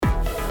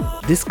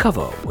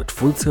Discover what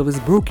full service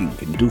broking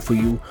can do for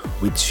you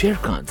with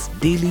Sharekhan's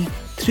daily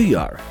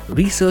 3R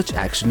Research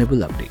Actionable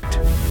Update.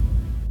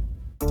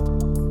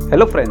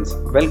 Hello friends,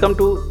 welcome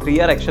to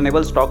 3R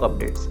Actionable Stock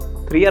Updates.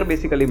 3R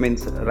basically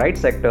means right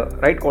sector,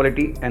 right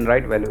quality and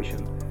right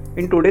valuation.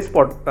 In today's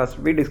podcast,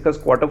 we discuss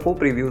Q4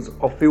 previews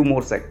of few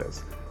more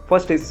sectors.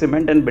 First is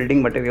cement and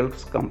building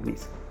materials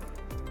companies.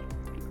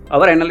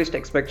 Our analysts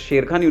expect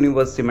Sharekhan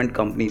Universe cement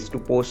companies to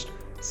post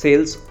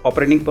sales,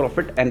 operating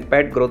profit and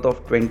PAT growth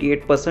of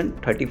 28%,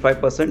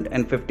 35%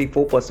 and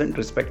 54%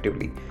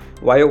 respectively,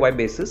 YOY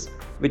basis,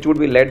 which would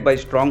be led by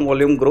strong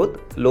volume growth,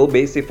 low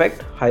base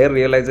effect, higher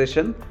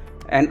realization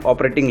and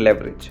operating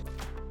leverage.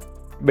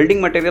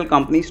 Building material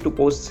companies to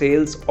post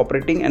sales,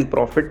 operating and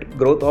profit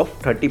growth of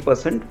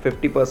 30%,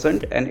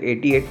 50% and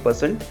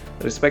 88%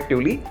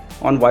 respectively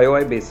on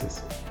YOY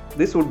basis.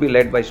 This would be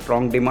led by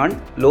strong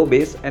demand, low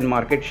base and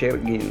market share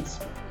gains.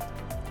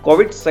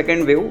 COVID's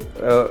second wave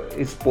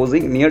is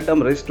posing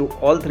near-term risk to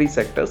all three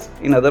sectors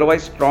in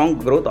otherwise strong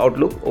growth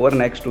outlook over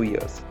next 2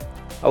 years.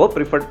 Our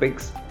preferred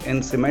picks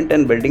in cement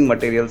and building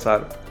materials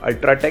are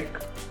Ultratech,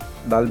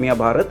 Dalmia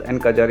Bharat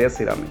and Kajaria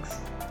Ceramics.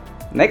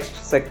 Next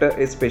sector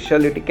is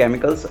specialty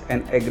chemicals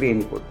and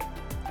agri-input.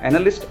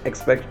 Analysts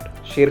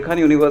expect Sharekhan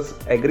Universe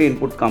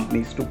agri-input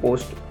companies to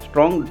post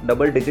strong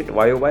double-digit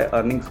YOY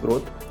earnings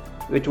growth,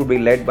 which would be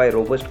led by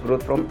robust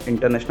growth from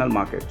international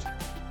markets.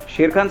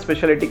 Sharekhan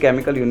Specialty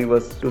Chemical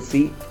Universe to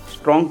see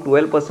strong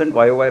 12%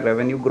 YOY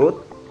revenue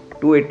growth,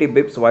 280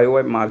 bps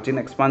YOY margin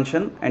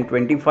expansion and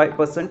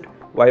 25%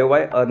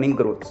 YOY earning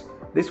growths.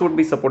 This would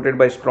be supported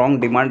by strong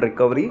demand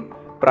recovery,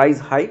 price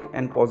hike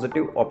and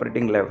positive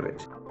operating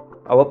leverage.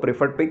 Our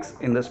preferred picks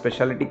in the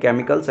specialty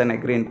chemicals and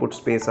agri-input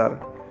space are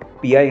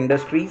PI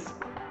Industries,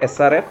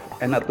 SRF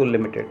and Atul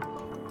Limited.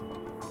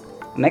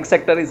 Next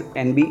sector is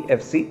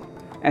NBFC.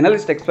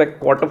 Analysts expect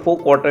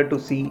Q4 to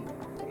see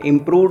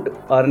improved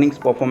earnings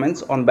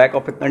performance on back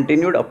of a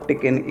continued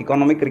uptick in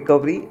economic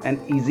recovery and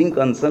easing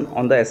concern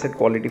on the asset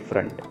quality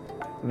front.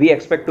 We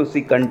expect to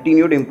see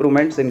continued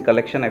improvements in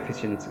collection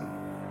efficiency.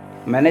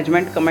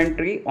 Management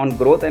commentary on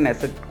growth and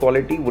asset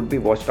quality would be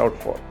watched out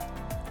for.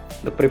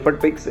 The preferred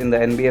picks in the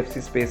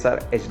NBFC space are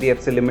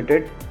HDFC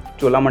Limited,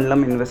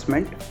 Cholamandalam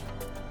Investment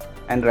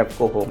and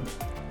Repco Home.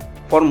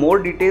 For more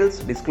details,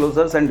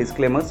 disclosures and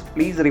disclaimers,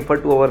 please refer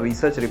to our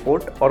research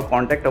report or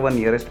contact our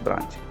nearest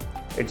branch.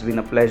 It's been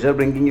a pleasure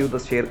bringing you the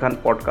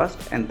Sharekhan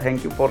podcast and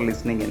thank you for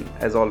listening in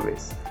as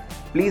always.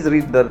 Please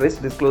read the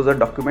risk disclosure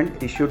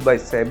document issued by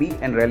SEBI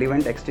and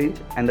relevant exchange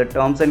and the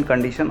terms and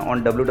conditions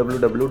on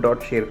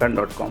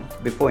www.sharekhan.com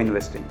before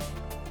investing.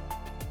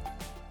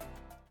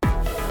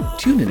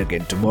 Tune in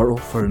again tomorrow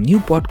for a new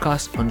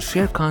podcast on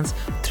Sharekhan's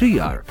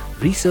 3R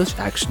Research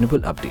Actionable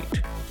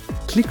Update.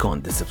 Click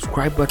on the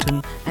subscribe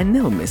button and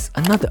never miss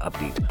another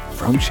update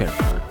from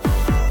Sharekhan.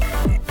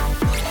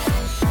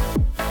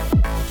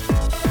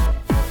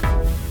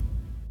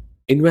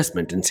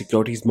 Investment in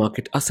securities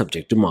market are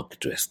subject to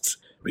market risks.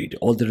 Read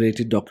all the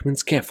related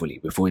documents carefully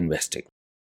before investing.